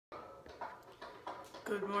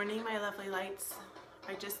Good morning, my lovely lights.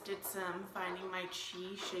 I just did some finding my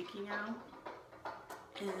chi shaking out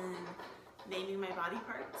and naming my body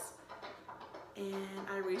parts. And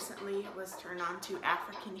I recently was turned on to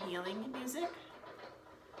African healing music.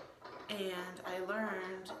 And I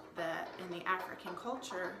learned that in the African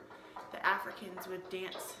culture, the Africans would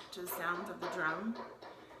dance to the sounds of the drum.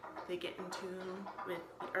 They get in tune with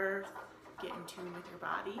the earth, get in tune with your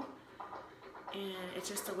body. And it's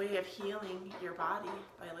just a way of healing your body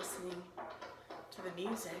by listening to the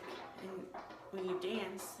music. And when you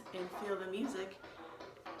dance and feel the music,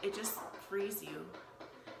 it just frees you.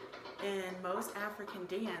 And most African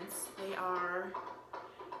dance,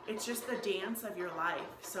 it's just the dance of your life.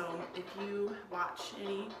 So if you watch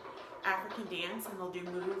any African dance and they'll do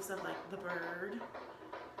moves of like the bird,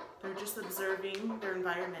 they're just observing their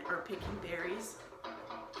environment or picking berries.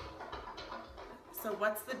 So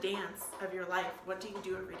what's the dance of your life? What do you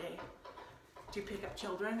do every day? Do you pick up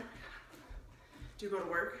children? Do you go to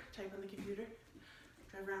work, type on the computer,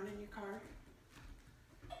 drive around in your car?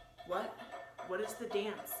 What is the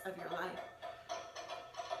dance of your life?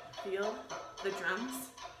 Feel the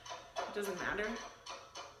drums? It doesn't matter.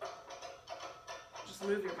 Just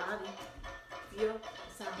move your body. Feel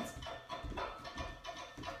the sounds.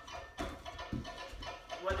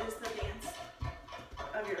 What is the dance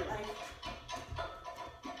of your life?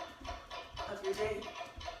 Of your day?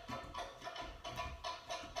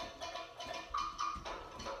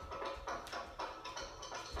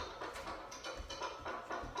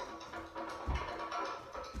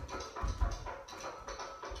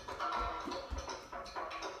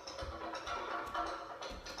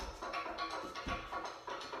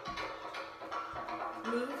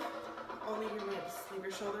 Move only your ribs. Leave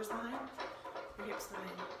your shoulders behind, your hips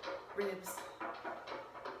behind. Ribs.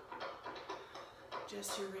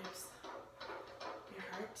 Just your ribs. Your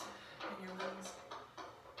heart and your lungs.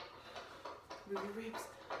 Move your ribs.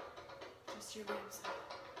 Just your ribs.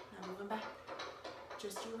 Now move them back.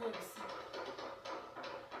 Just your ribs.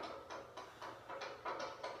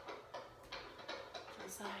 To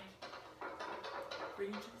the side. Bring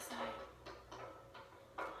it to the side.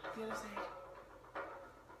 The other side.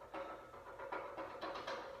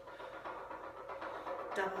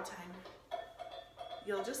 Double time.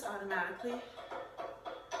 You'll just automatically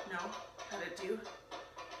know how to do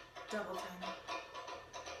double time.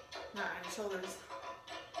 Not on your shoulders.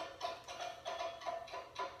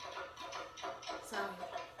 Side.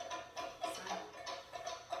 Side.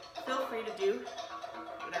 Feel free to do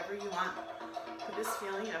whatever you want for this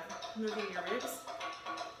feeling of moving your ribs.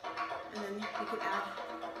 And then you can add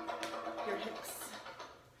your hips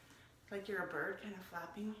like you're a bird kind of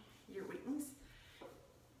flapping your wings.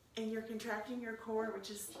 And you're contracting your core, which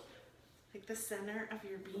is like the center of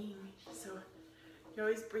your being. So you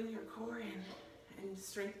always bring your core in and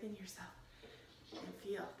strengthen yourself. And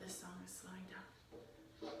feel this song is slowing down.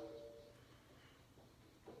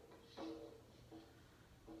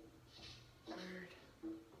 Bird.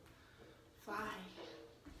 Fly.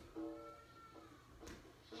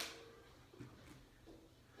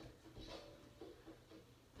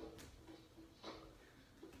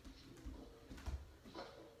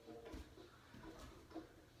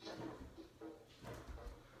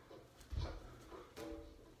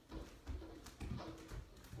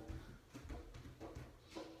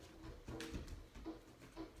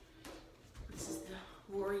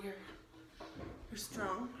 Warrior. You're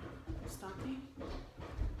strong. Stomping.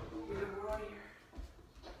 You're a warrior.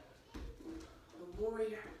 A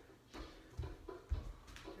warrior.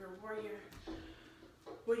 You're a warrior.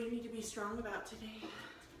 What do you need to be strong about today?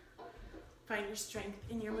 Find your strength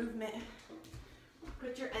in your movement.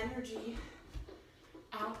 Put your energy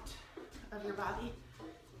out of your body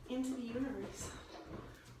into the universe.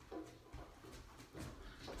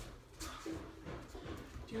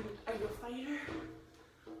 Dude, are you a fighter?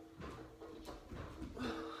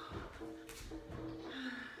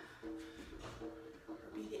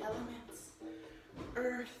 Elements,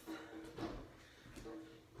 earth,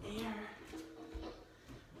 air,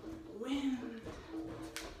 wind,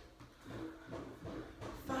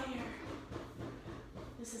 fire.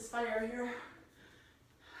 This is fire. You're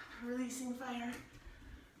releasing fire,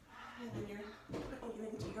 and then you're putting it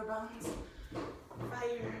into your bones.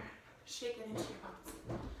 Fire, shake it into your bones.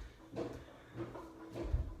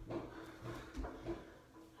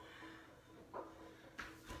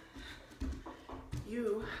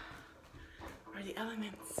 You are the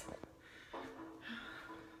elements.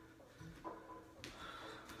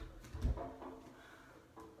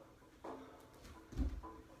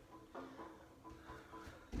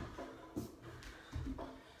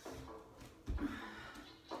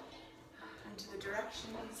 Into the direction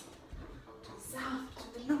directions, to the south,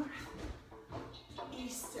 to the north,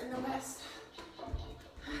 east and the west,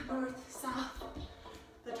 north, south,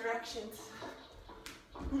 the directions.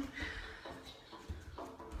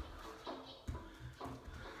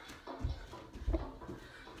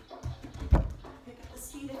 Pick up the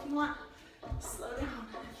speed if you want, slow down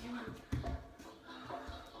if you want.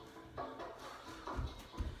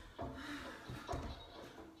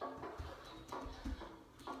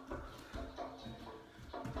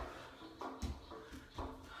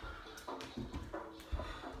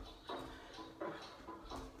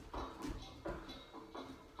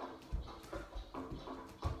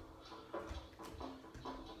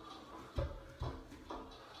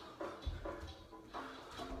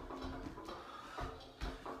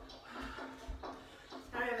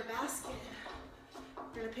 Basket.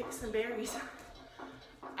 We're gonna pick some berries.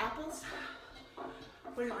 Apples.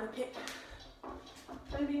 What do you want to pick?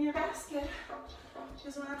 Put it in your basket.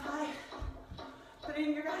 Just want a pie. Put it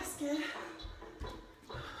in your basket.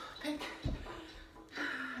 Pick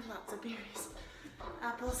lots of berries.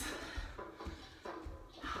 Apples.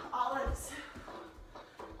 Olives.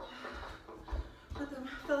 Put them,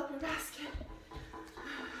 fill up your basket.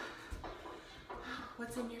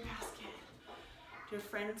 What's in your basket? Do you have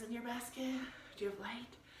friends in your basket? Do you have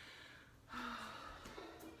light?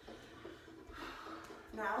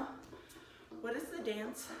 Now, what is the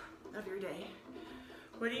dance of your day?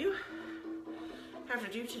 What do you have to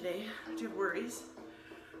do today? Do you have worries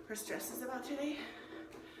or stresses about today?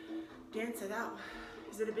 Dance it out.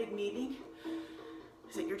 Is it a big meeting?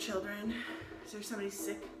 Is it your children? Is there somebody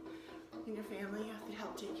sick in your family you have to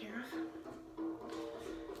help take care of?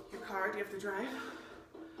 Your car, do you have to drive?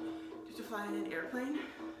 To fly in an airplane?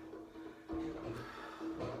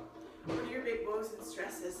 What are your big woes and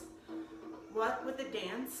stresses? What would the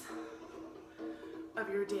dance of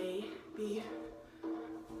your day be?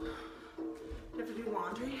 Do you have to do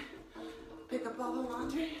laundry? Pick up all the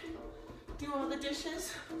laundry? Do all the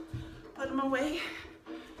dishes? Put them away?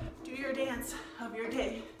 Do your dance of your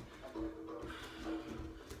day.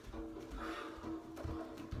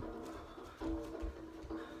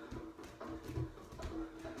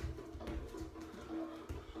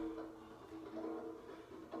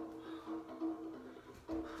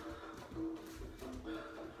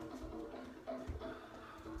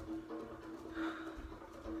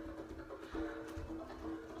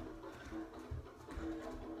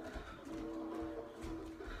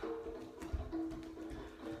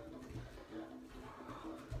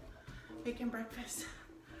 Making breakfast.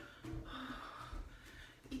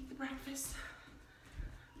 Eat the breakfast.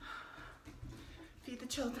 Feed the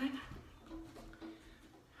children.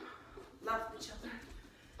 Love the children.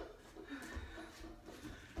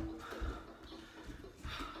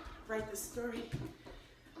 Write the story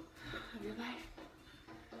of your life.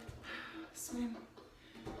 Swim.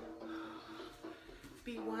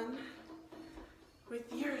 Be one with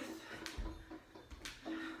the earth.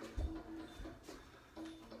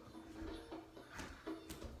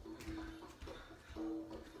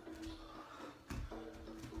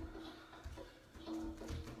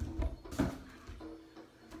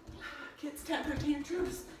 Kids' temper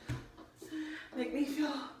tantrums make me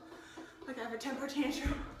feel like I have a temper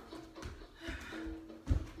tantrum.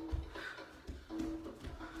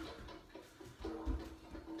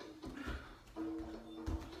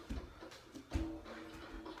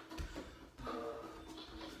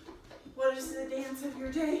 What is the dance of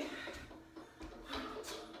your day?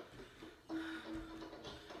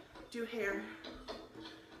 Do hair.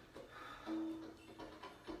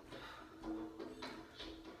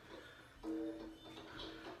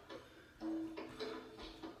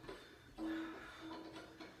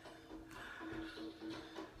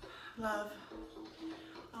 Love.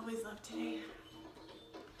 Always love today.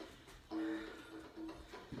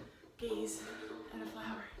 Gaze at a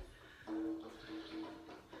flower.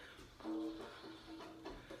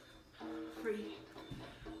 Free.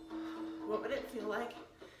 What would it feel like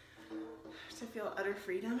to feel utter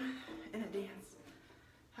freedom in a dance?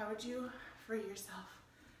 How would you free yourself?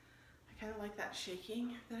 I kind of like that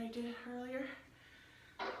shaking that I did earlier.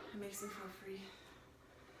 It makes me feel free.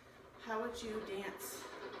 How would you dance?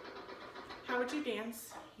 How would you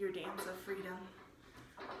dance your dance of freedom?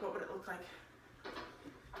 What would it look like?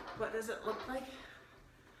 What does it look like?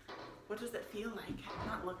 What does it feel like?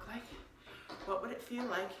 Not look like. What would it feel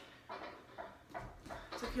like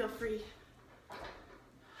to feel free?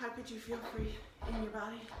 How could you feel free in your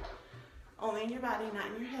body? Only in your body, not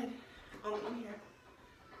in your head. Only in here.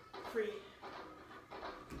 Free.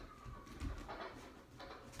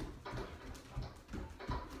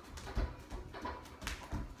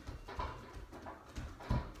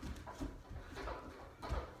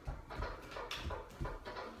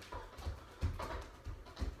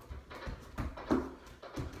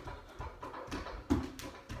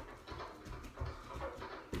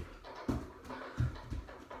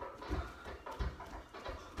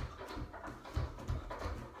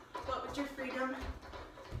 freedom.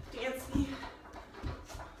 Dance me.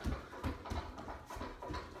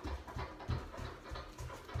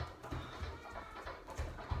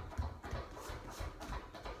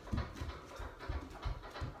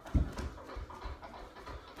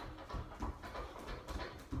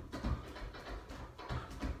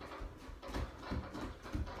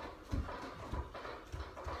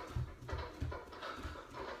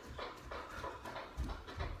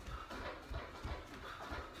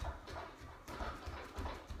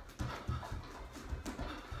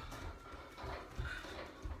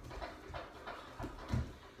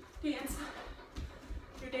 Dance,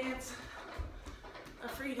 your dance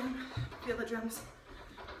of freedom. Feel the drums,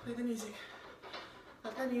 play the music,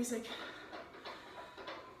 let the music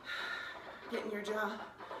get in your jaw,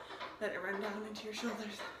 let it run down into your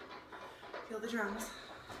shoulders. Feel the drums.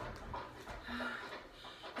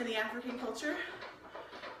 In the African culture,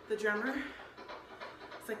 the drummer,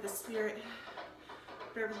 it's like the spirit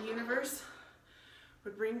of the universe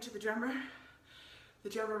would bring to the drummer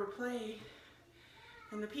would play.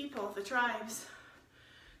 And the people, the tribes,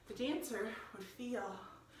 the dancer would feel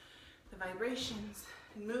the vibrations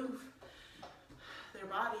and move their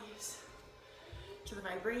bodies to the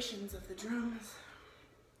vibrations of the drums.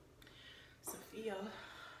 So feel,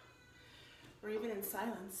 or even in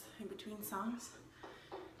silence, in between songs,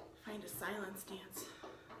 find a silence dance.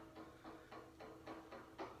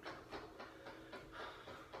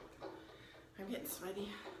 I'm getting sweaty.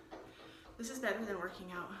 This is better than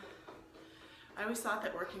working out. I always thought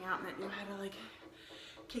that working out meant you had to like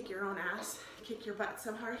kick your own ass, kick your butt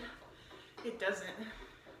so hard. It doesn't.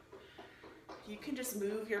 You can just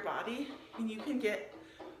move your body and you can get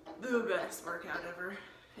the best workout ever.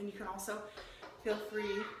 And you can also feel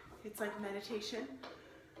free. It's like meditation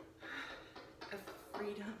of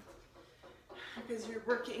freedom. Because you're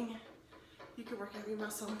working, you can work every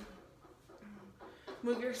muscle.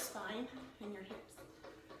 Move your spine and your hips.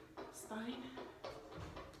 Spine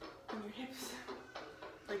and your hips,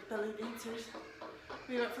 like belly dancers.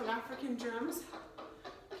 We went from African drums.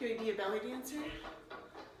 Can we be a belly dancer?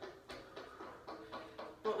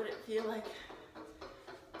 What would it feel like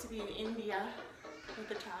to be in India with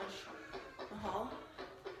the Taj Mahal?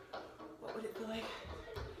 What would it feel like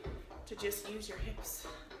to just use your hips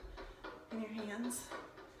and your hands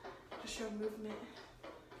to show movement?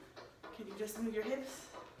 Can you just move your hips?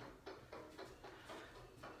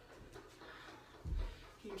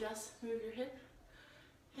 Can you just move your hips?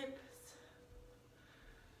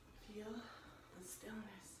 Feel the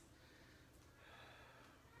stillness.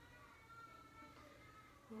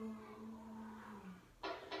 Ooh.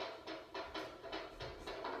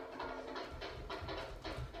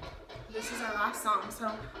 This is our last song,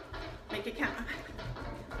 so make it count.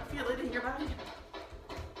 Feel it in your body.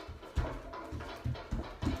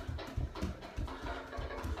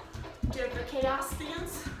 Do you have the chaos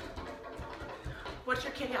dance? What's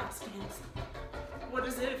your chaos dance? What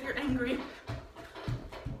is it if you're angry?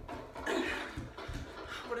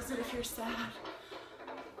 What is it if you're sad?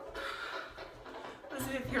 What is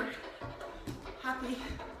it if you're happy?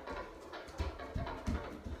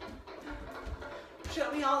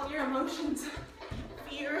 Show me all of your emotions.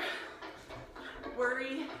 Fear,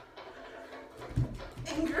 worry,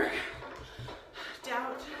 anger,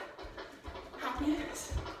 doubt,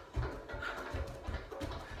 happiness.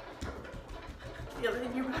 Feel it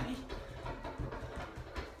in your body.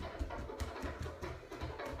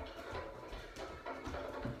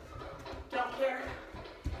 Don't care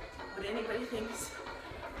what anybody thinks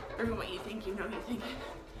or what you think you know you think.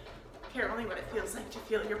 Care only what it feels like to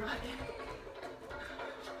feel your body.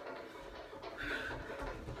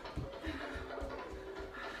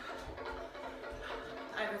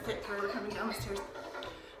 I have a fit for coming down the stairs.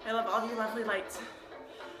 I love all you lovely lights.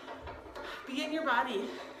 Be in your body.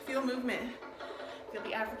 Feel movement. Feel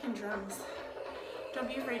the African drums. Don't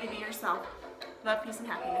be afraid to be yourself. Love, peace, and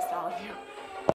happiness to all of you.